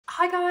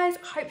Hi guys,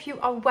 hope you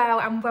are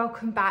well and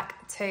welcome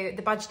back to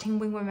the Budgeting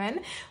Wing Woman,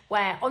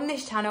 where on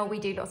this channel we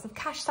do lots of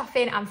cash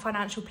stuffing and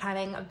financial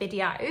planning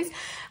videos.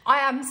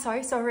 I am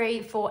so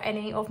sorry for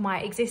any of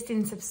my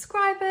existing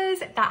subscribers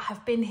that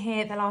have been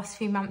here the last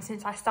few months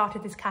since I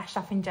started this cash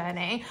stuffing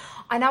journey.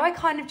 I know I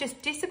kind of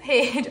just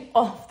disappeared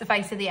off the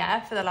face of the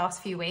earth for the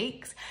last few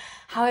weeks.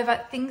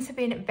 However, things have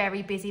been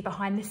very busy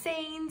behind the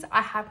scenes.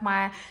 I had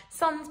my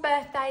son's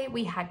birthday,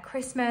 we had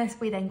Christmas,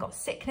 we then got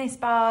sickness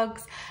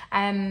bugs.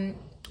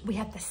 We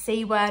had the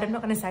C word. I'm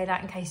not going to say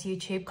that in case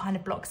YouTube kind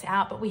of blocks it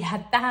out, but we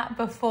had that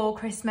before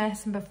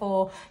Christmas and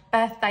before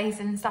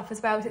birthdays and stuff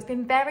as well. So it's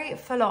been very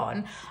full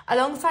on,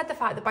 alongside the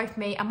fact that both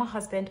me and my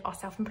husband are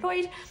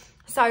self-employed.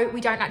 So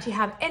we don't actually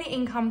have any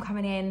income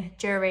coming in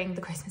during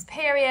the Christmas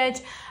period,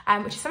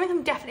 which is something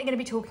I'm definitely going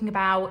to be talking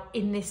about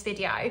in this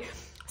video.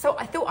 So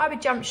I thought I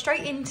would jump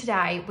straight in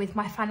today with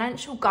my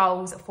financial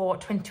goals for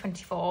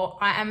 2024.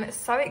 I am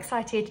so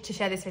excited to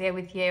share this video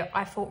with you.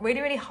 I thought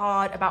really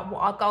hard about what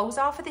our goals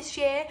are for this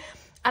year.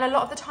 And a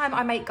lot of the time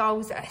I make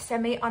goals that are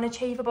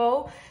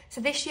semi-unachievable. So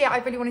this year I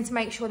really wanted to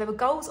make sure there were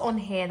goals on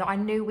here that I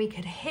knew we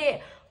could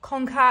hit,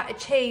 conquer,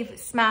 achieve,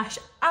 smash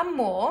and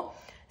more.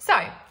 So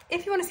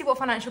if you want to see what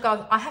financial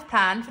goals I have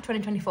planned for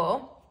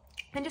 2024,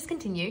 then just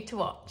continue to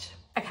watch.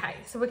 Okay,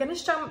 so we're going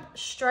to jump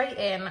straight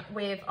in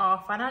with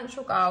our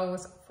financial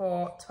goals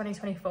for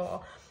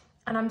 2024.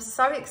 And I'm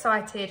so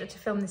excited to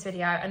film this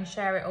video and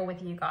share it all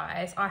with you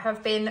guys. I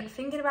have been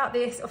thinking about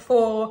this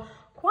for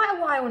quite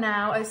a while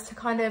now as to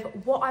kind of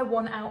what I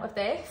want out of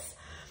this.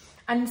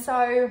 And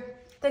so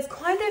there's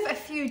kind of a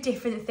few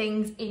different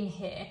things in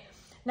here.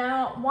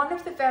 Now, one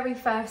of the very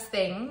first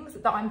things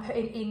that I'm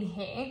putting in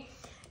here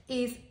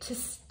is to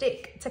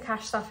stick to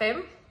cash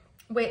stuffing,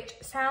 which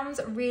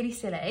sounds really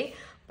silly,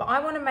 but I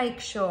want to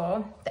make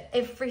sure that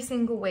every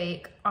single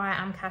week I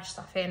am cash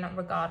stuffing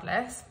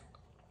regardless.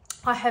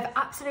 I have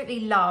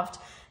absolutely loved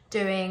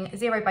doing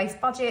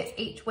zero-based budgets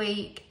each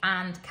week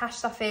and cash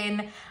stuffing,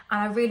 and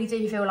I really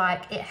do feel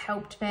like it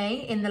helped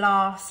me in the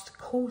last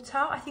quarter,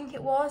 I think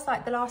it was,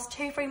 like the last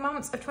 2-3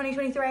 months of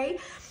 2023.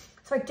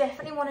 So I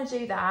definitely want to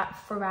do that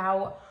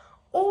throughout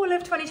all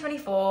of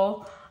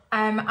 2024.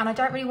 And I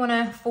don't really want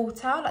to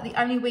falter. Like,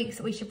 the only weeks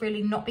that we should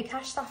really not be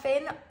cash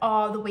stuffing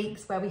are the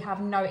weeks where we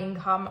have no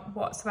income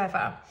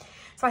whatsoever.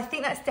 So I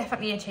think that's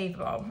definitely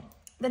achievable.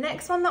 The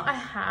next one that I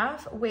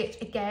have,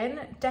 which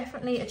again,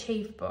 definitely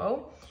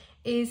achievable,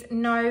 is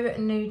no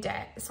new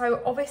debt.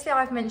 So obviously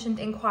I've mentioned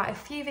in quite a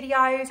few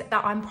videos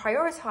that I'm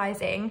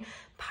prioritizing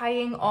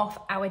paying off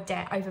our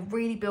debt over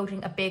really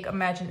building a big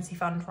emergency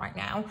fund right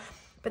now.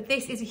 But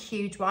this is a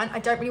huge one. I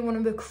don't really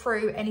want to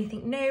accrue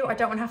anything new. I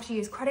don't want to have to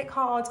use credit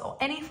cards or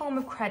any form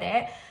of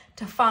credit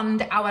to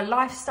fund our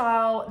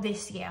lifestyle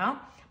this year,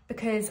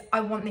 because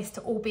I want this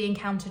to all be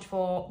accounted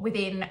for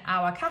within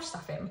our cash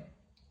stuffing.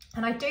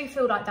 And I do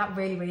feel like that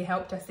really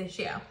helped us this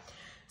year.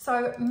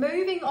 So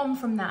moving on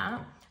from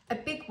that, a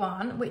big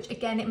one, which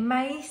again, it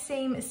may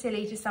seem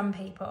silly to some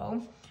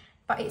people,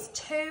 but it's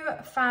 2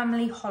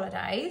 family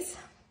holidays.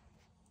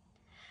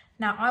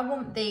 Now I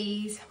want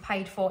these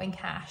paid for in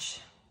cash.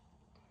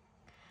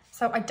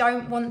 So I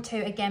don't want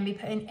to, again, be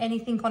putting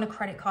anything on a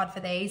credit card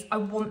for these. I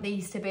want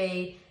these to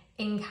be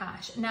in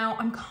cash. Now,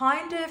 I'm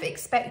kind of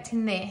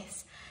expecting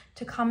this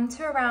to come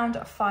to around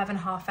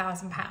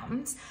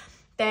 £5,500.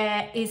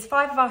 There is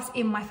 5 of us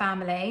in my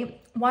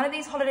family. One of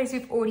these holidays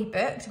we've already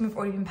booked and we've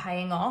already been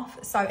paying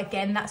off. So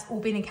again, that's all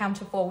been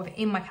accounted for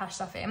within my cash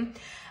stuffing.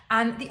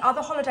 And the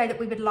other holiday that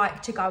we would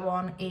like to go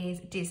on is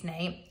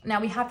Disney.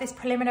 Now, we have this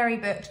preliminary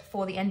booked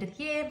for the end of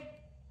the year.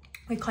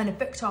 We've kind of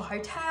booked our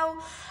hotel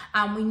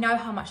and we know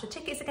how much the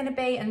tickets are going to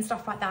be and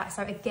stuff like that.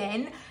 So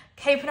again,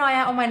 keep an eye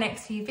out on my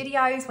next few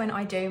videos when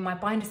I do my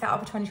binder setup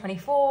for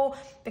 2024,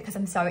 because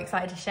I'm so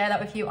excited to share that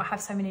with you. I have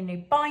so many new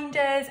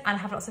binders and I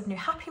have lots of new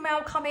Happy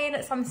Mail coming.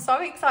 So I'm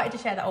so excited to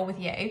share that all with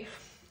you.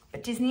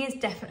 But Disney is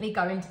definitely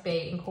going to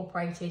be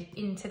incorporated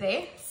into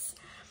this.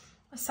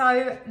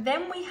 So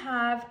then we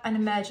have an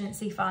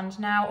emergency fund.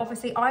 Now,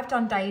 obviously I've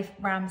done Dave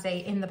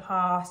Ramsey in the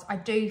past. I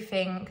do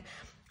think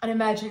an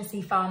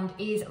emergency fund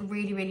is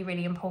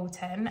really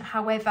important.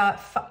 However,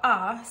 for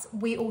us,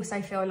 we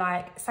also feel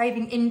like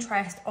saving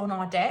interest on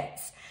our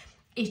debts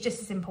is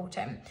just as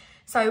important.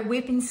 So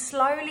we've been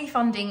slowly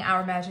funding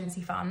our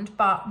emergency fund,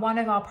 but one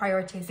of our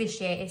priorities this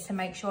year is to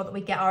make sure that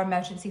we get our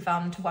emergency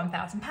fund to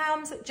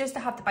 £1,000, just to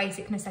have the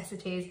basic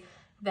necessities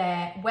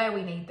there where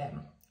we need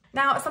them.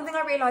 Now, something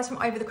I realised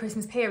from over the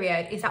Christmas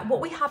period is that what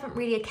we haven't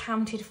really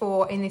accounted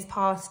for in this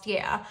past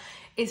year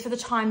is for the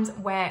times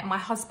where my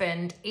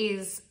husband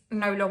is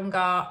no longer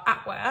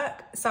at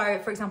work. So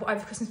for example, over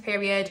the Christmas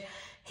period,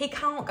 he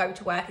can't go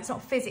to work. It's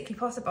not physically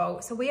possible.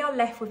 So we are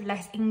left with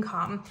less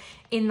income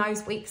in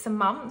those weeks and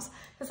months.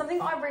 So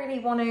something I really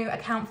want to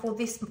account for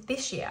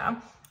this year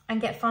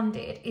and get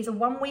funded is a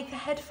 1 week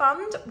ahead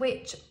fund,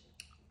 which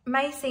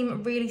may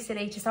seem really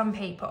silly to some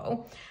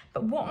people,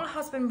 but what my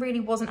husband really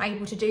wasn't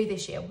able to do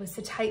this year was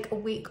to take a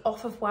week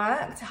off of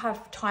work to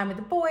have time with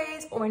the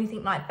boys or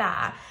anything like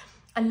that,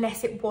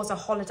 unless it was a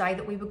holiday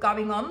that we were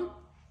going on.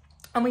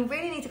 And we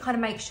really need to kind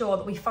of make sure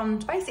that we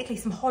fund basically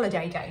some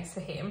holiday days for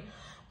him,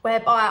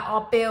 whereby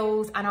our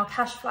bills and our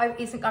cash flow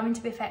isn't going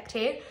to be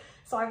affected.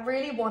 So I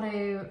really want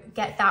to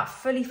get that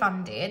fully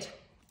funded.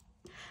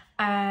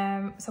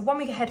 So 1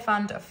 week ahead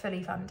fund are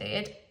fully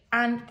funded.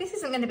 And this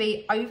isn't going to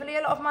be overly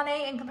a lot of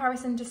money in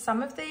comparison to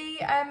some of the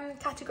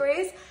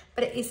categories,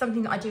 but it is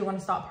something that I do want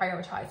to start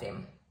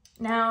prioritising.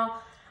 Now,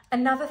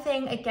 another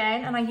thing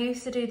again, and I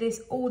used to do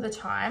this all the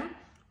time,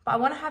 but I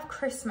want to have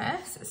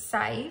Christmas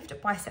saved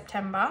by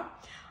September.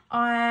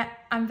 I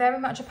am very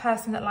much a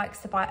person that likes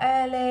to buy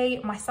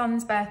early. My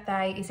son's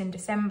birthday is in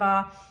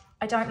December.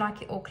 I don't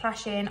like it all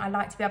clashing. I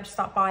like to be able to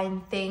start buying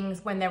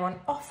things when they're on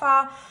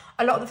offer.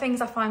 A lot of the things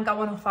I find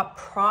go on offer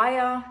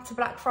prior to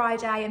Black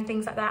Friday and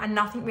things like that, and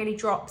nothing really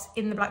drops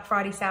in the Black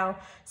Friday sale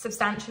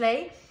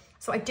substantially.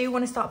 So I do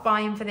want to start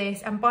buying for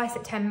this, and by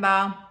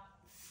September,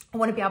 I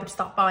want to be able to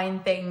start buying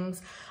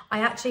things. I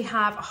actually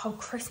have a whole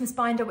Christmas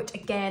binder, which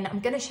again, I'm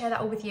going to share that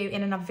all with you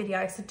in another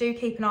video. So do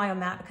keep an eye on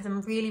that because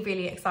I'm really,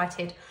 really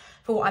excited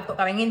for what I've got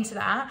going into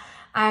that.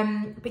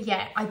 But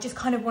yeah, I just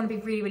kind of want to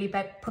be really, really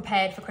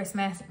prepared for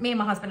Christmas. Me and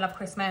my husband love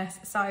Christmas,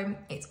 so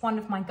it's one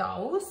of my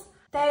goals.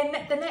 Then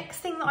the next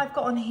thing that I've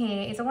got on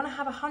here is I want to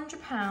have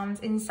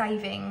 £100 in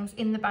savings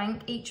in the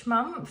bank each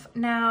month.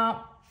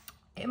 Now,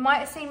 it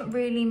might seem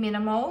really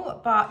minimal,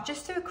 but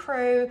just to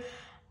accrue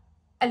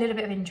a little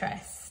bit of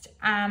interest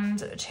and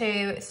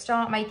to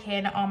start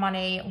making our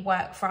money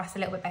work for us a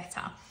little bit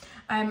better.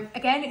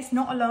 Again, it's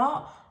not a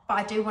lot, but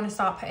I do want to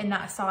start putting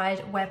that aside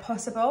where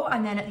possible.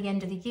 And then at the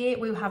end of the year,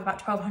 we will have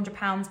about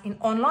 £1,200 in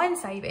online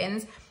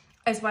savings,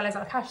 as well as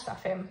our cash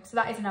stuffing. So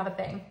that is another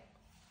thing.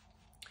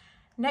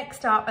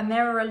 Next up, and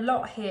there are a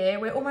lot here,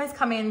 we're almost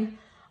coming,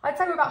 I'd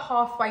say we're about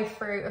halfway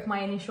through of my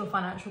initial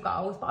financial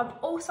goals, but I'd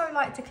also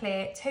like to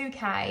clear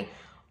 2K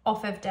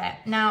off of debt.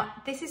 Now,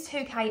 this is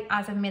 2K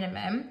as a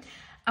minimum.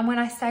 And when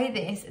I say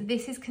this,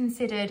 this is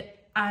considered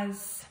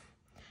as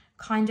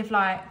kind of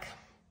like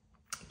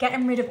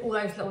getting rid of all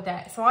those little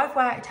debts. So I've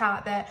worked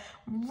out that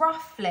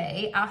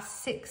roughly our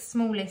 6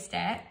 smallest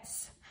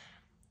debts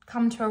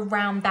come to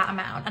around that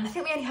amount. And I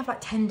think we only have like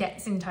 10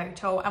 debts in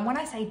total. And when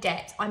I say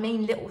debts, I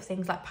mean little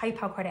things like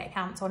PayPal credit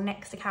accounts or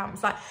Next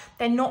accounts. Like,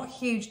 they're not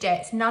huge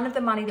debts. None of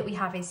the money that we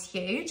have is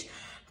huge.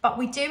 But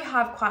we do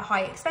have quite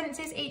high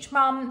expenses each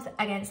month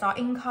against our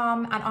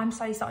income. And I'm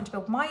slowly starting to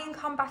build my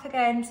income back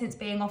again since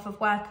being off of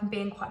work and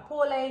being quite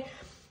poorly.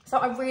 So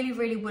I really,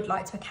 really would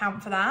like to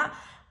account for that.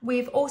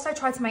 We've also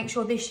tried to make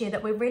sure this year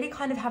that we're really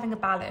kind of having a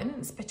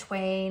balance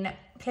between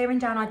clearing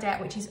down our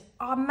debt, which is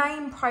our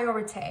main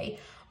priority,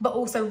 but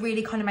also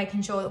really kind of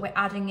making sure that we're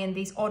adding in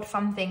these odd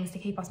fun things to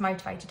keep us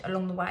motivated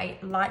along the way,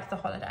 like the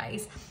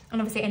holidays, and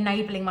obviously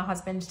enabling my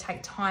husband to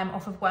take time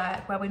off of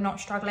work where we're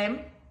not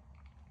struggling.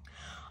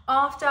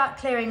 After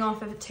clearing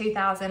off of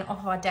 2,000 off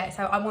of our debt,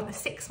 so I want the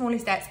 6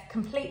 smallest debts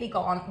completely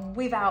gone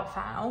without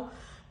fail.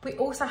 We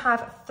also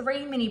have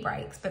 3 mini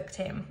breaks booked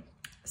in.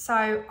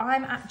 So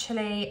I'm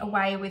actually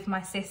away with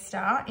my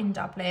sister in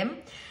Dublin.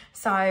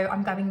 So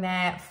I'm going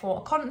there for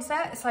a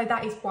concert. So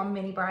that is 1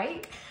 mini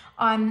break.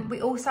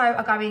 We also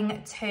are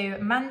going to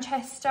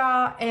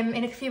Manchester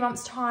in a few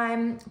months'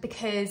 time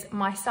because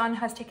my son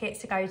has tickets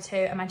to go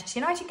to a Manchester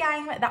United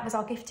game. That was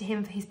our gift to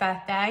him for his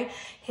birthday.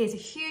 He's a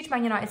huge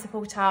Man United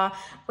supporter.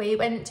 We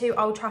went to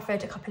Old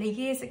Trafford a couple of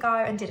years ago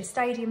and did a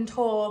stadium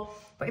tour,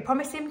 but we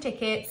promised him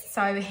tickets.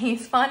 So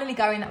he's finally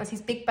going. That was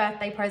his big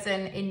birthday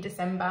present in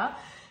December.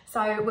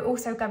 So we're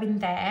also going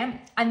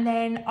there. And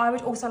then I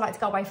would also like to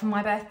go away for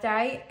my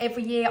birthday.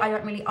 Every year I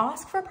don't really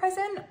ask for a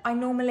present. I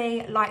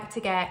normally like to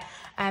get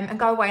and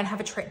go away and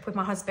have a trip with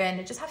my husband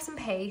and just have some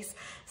peace.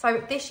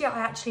 So this year I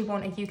actually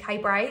want a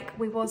UK break.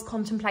 We was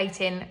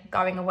contemplating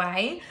going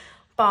away,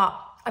 but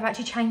I've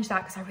actually changed that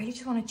because I really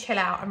just want to chill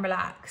out and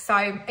relax.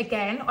 So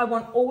again, I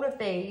want all of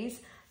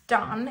these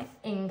done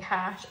in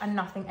cash and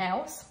nothing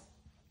else.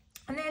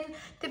 And then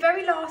the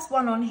very last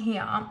one on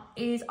here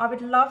is I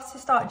would love to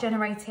start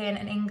generating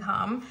an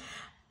income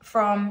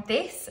from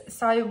this.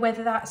 So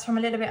whether that's from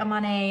a little bit of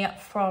money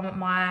from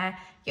my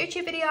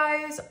YouTube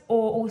videos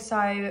or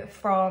also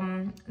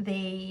from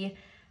the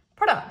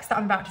products that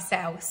I'm about to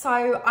sell.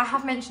 So I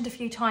have mentioned a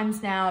few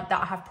times now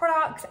that I have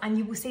products, and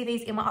you will see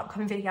these in my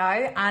upcoming video,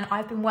 and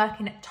I've been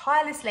working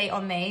tirelessly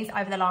on these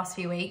over the last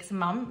few weeks and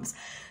months.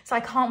 So I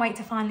can't wait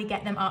to finally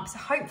get them up. So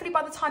hopefully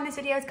by the time this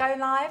video is going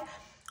live,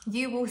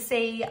 you will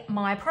see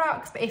my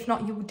products, but if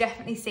not, you will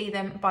definitely see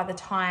them by the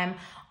time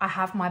I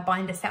have my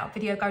binder setup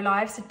video go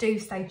live. So do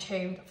stay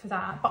tuned for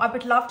that. But I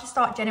would love to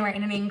start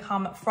generating an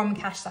income from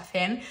cash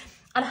stuffing.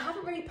 And I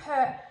haven't really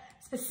put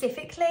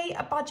specifically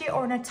a budget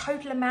or a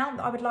total amount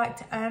that I would like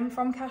to earn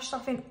from cash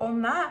stuffing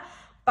on that.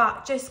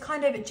 But just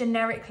kind of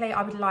generically,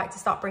 I would like to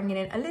start bringing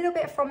in a little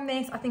bit from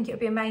this. I think it would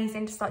be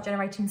amazing to start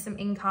generating some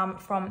income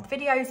from the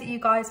videos that you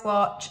guys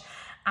watch,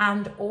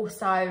 and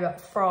also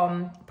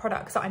from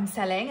products that I'm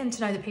selling, and to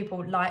know that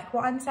people like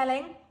what I'm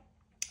selling.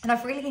 And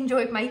I've really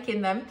enjoyed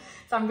making them,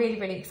 so I'm really,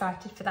 really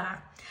excited for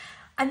that.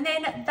 And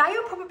then they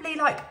are probably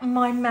like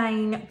my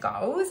main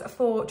goals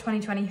for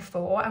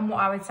 2024 and what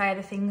I would say are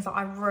the things that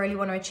I really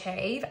want to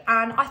achieve.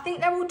 And I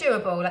think they're all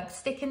doable, like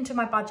sticking to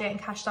my budget and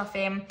cash stuff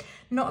in,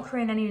 not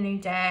accruing any new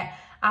debt,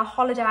 our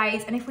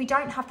holidays. And if we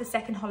don't have the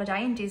second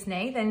holiday in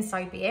Disney, then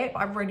so be it. But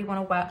I really want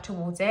to work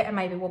towards it, and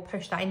maybe we'll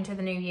push that into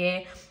the new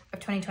year of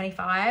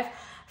 2025.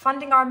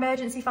 Funding our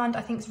emergency fund,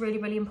 I think is really,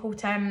 really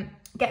important.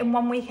 Getting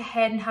 1 week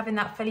ahead and having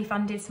that fully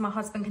funded so my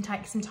husband can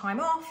take some time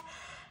off.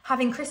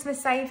 Having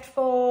Christmas saved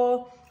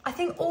for. I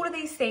think all of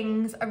these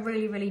things are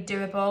really, really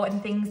doable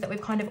and things that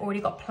we've kind of already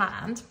got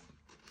planned.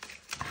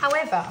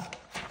 However,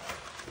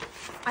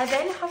 I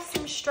then have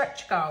some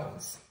stretch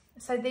goals.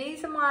 So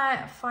these are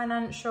my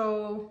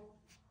financial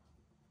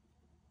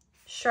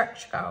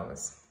stretch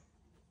goals.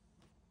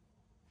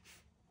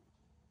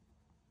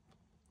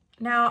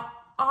 Now,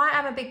 I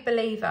am a big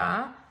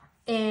believer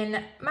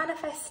in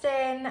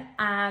manifesting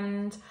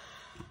and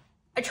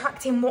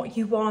attracting what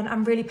you want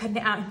and really putting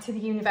it out into the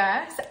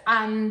universe.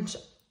 And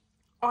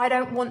I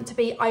don't want to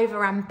be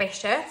over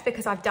ambitious,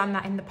 because I've done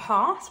that in the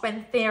past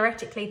when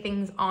theoretically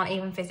things aren't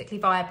even physically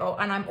viable.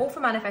 And I'm all for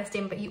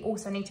manifesting, but you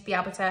also need to be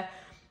able to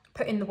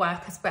put in the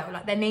work as well.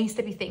 Like, there needs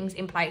to be things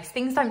in place.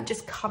 Things don't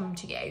just come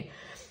to you.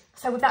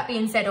 So with that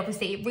being said,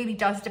 obviously it really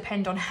does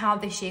depend on how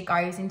this year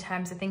goes in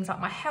terms of things like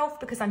my health,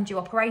 because I'm due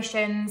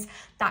operations.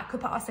 That could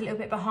put us a little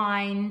bit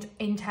behind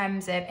in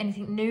terms of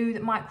anything new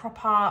that might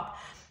crop up.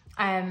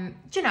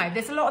 You know,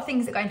 there's a lot of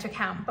things that go into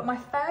account. But my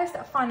first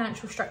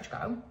financial stretch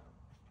goal,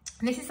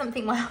 and this is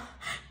something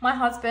my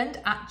husband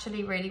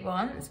actually really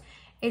wants,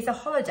 is a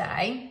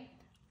holiday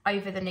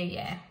over the new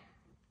year.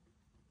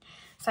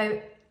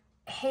 So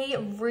he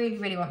really,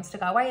 really wants to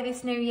go away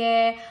this new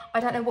year. I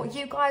don't know what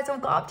you guys all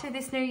got up to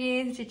this New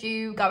Year's. Did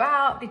you go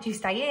out? Did you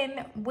stay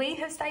in? We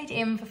have stayed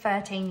in for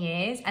 13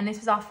 years, and this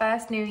was our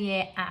first New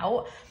Year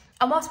out.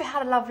 And whilst we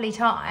had a lovely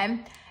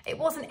time, it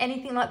wasn't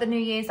anything like the New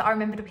Year's that I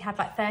remembered we had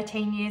like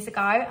 13 years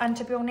ago. And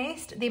to be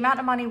honest, the amount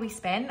of money we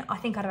spent, I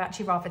think I'd have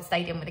actually rather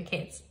stayed in with the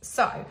kids.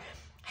 So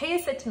he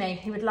has said to me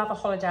he would love a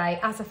holiday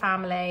as a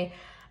family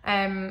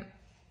over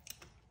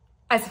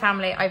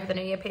the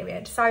New Year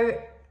period.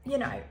 So, you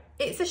know,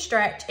 it's a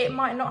stretch. It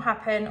might not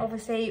happen.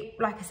 Obviously,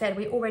 like I said,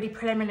 we already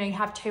preliminarily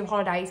have 2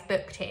 holidays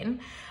booked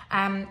in.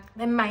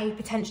 There may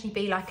potentially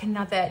be like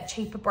another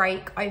cheaper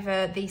break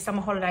over the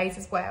summer holidays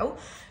as well.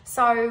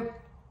 So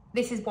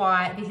this is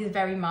why this is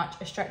very much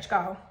a stretch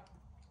goal.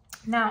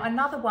 Now,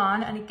 another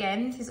one, and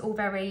again, this is all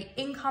very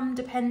income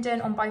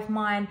dependent on both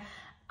mine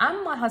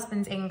and my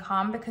husband's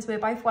income, because we're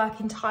both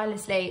working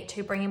tirelessly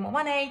to bring in more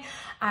money.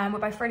 We're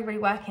both really, really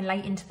working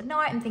late into the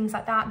night and things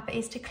like that, but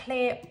it's to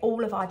clear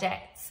all of our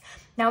debts.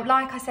 Now,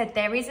 like I said,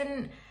 there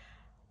isn't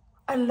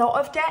a lot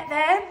of debt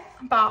there,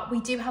 but we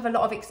do have a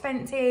lot of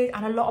expenses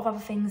and a lot of other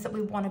things that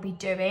we want to be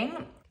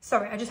doing.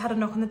 Sorry, I just had a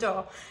knock on the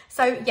door.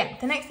 So yeah,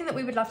 the next thing that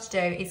we would love to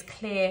do is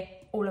clear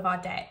all of our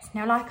debts.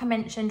 Now, like I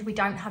mentioned, we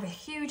don't have a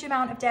huge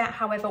amount of debt.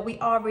 However, we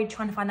are really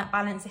trying to find that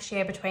balance this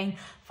year between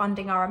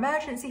funding our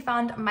emergency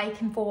fund,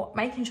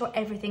 making sure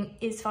everything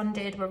is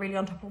funded. We're really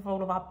on top of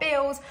all of our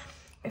bills.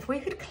 If we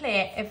could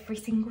clear every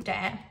single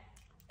debt,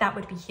 that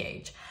would be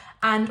huge.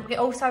 And we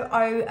also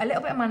owe a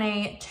little bit of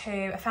money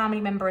to a family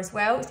member as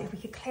well. So if we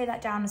could clear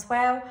that down as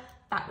well,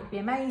 that would be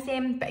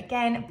amazing. But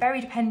again,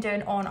 very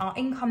dependent on our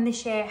income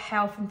this year,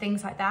 health and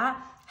things like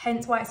that.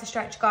 Hence why it's a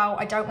stretch goal.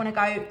 I don't want to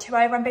go too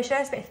over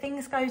ambitious, but if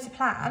things go to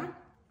plan,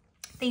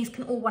 these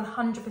can all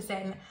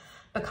 100%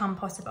 become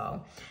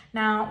possible.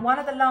 Now, one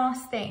of the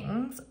last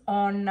things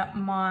on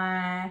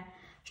my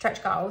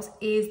stretch goals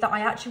is that I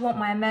actually want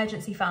my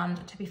emergency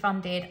fund to be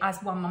funded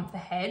as 1 month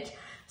ahead.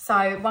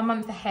 So 1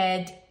 month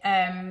ahead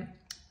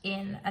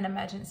in an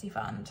emergency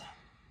fund.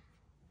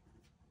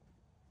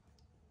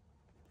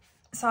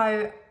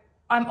 So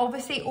I'm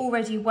obviously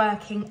already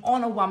working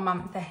on a 1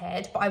 month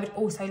ahead, but I would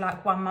also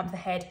like 1 month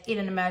ahead in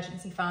an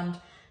emergency fund,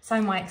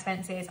 so my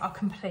expenses are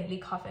completely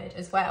covered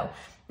as well.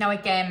 Now,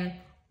 again,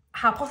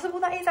 how possible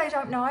that is, I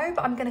don't know,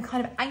 but I'm going to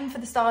kind of aim for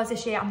the stars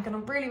this year. I'm going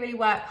to really, really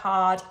work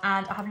hard,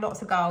 and I have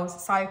lots of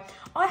goals. So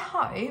I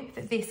hope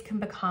that this can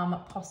become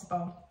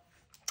possible.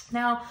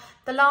 Now,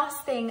 the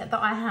last thing that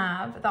I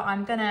have that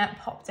I'm going to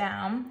pop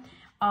down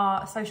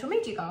are social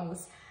media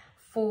goals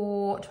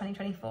for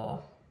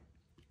 2024.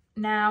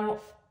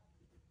 Now,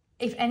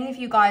 if any of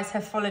you guys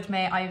have followed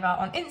me over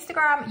on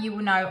Instagram, you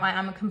will know I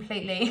am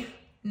completely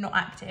not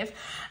active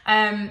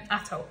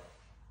at all.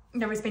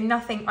 There has been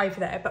nothing over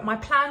there, but my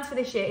plans for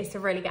this year is to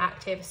really get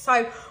active.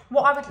 So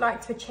what I would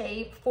like to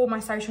achieve for my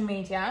social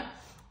media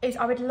is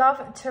I would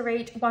love to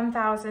reach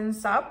 1,000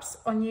 subs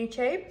on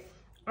YouTube.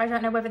 I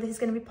don't know whether this is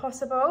going to be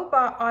possible,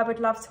 but I would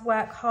love to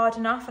work hard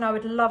enough, and I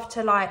would love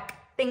to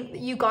think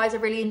that you guys are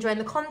really enjoying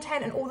the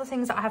content and all the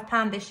things that I have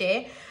planned this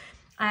year.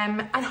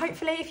 And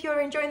hopefully, if you're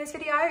enjoying this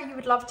video, you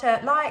would love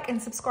to like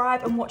and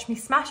subscribe and watch me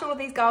smash all of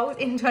these goals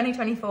in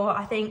 2024.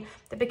 I think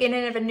the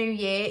beginning of a new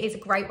year is a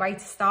great way to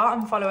start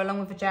and follow along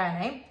with the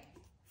journey.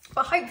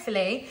 But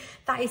hopefully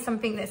that is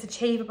something that's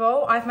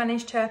achievable.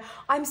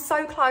 I'm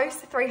so close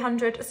to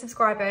 300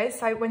 subscribers.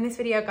 So when this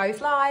video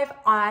goes live,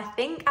 I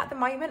think at the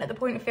moment, at the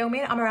point of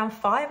filming, I'm around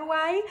 5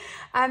 away.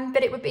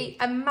 But it would be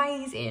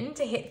amazing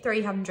to hit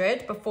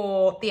 300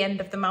 before the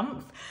end of the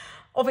month.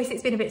 Obviously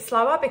it's been a bit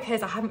slower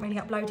because I haven't really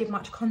uploaded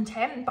much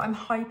content, but I'm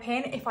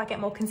hoping if I get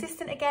more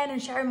consistent again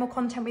and sharing more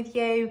content with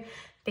you,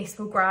 this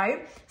will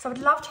grow. So I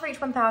would love to reach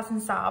 1,000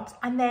 subs.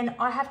 And then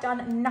I have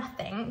done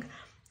nothing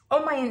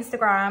on my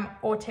Instagram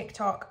or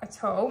TikTok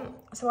at all.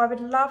 So I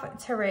would love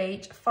to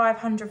reach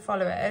 500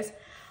 followers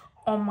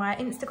on my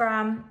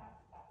Instagram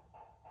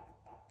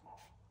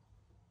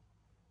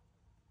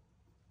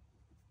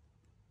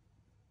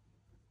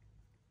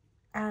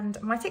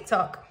and my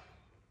TikTok.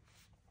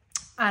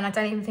 And I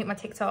don't even think my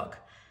TikTok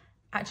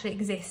actually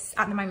exists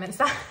at the moment.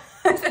 So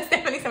that's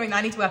definitely something that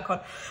I need to work on.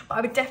 But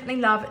I would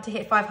definitely love to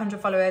hit 500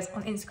 followers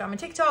on Instagram and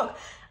TikTok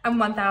and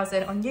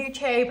 1,000 on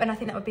YouTube. And I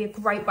think that would be a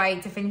great way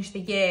to finish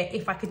the year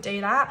if I could do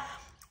that.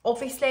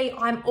 Obviously,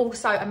 I'm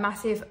also a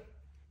massive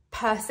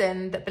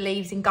person that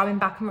believes in going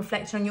back and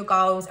reflecting on your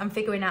goals and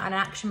figuring out an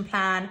action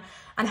plan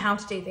and how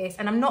to do this.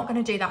 And I'm not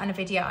going to do that in a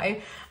video.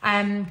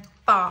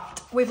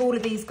 But with all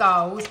of these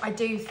goals, I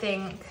do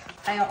think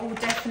they are all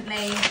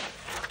definitely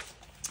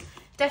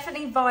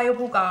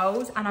viable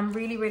goals, and I'm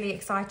really, really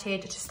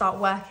excited to start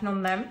working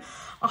on them.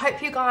 I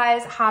hope you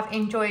guys have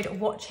enjoyed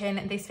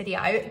watching this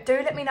video. Do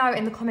let me know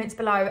in the comments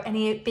below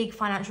any big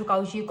financial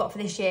goals you've got for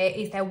this year.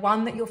 Is there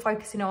one that you're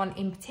focusing on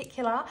in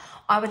particular?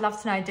 I would love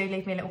to know. Do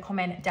leave me a little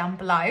comment down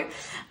below.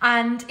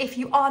 And if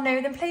you are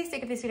new, then please do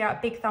give this video a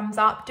big thumbs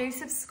up. Do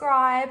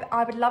subscribe.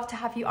 I would love to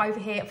have you over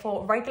here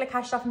for regular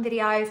cash stuffing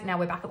videos. Now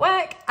we're back at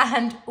work,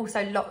 and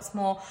also lots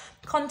more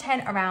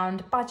content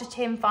around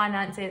budgeting,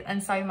 finances,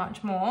 and so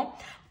much more.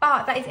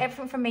 But that is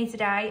everything from me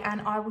today, and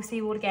I will see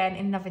you all again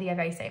in another video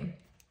very soon.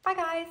 Bye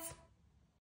guys.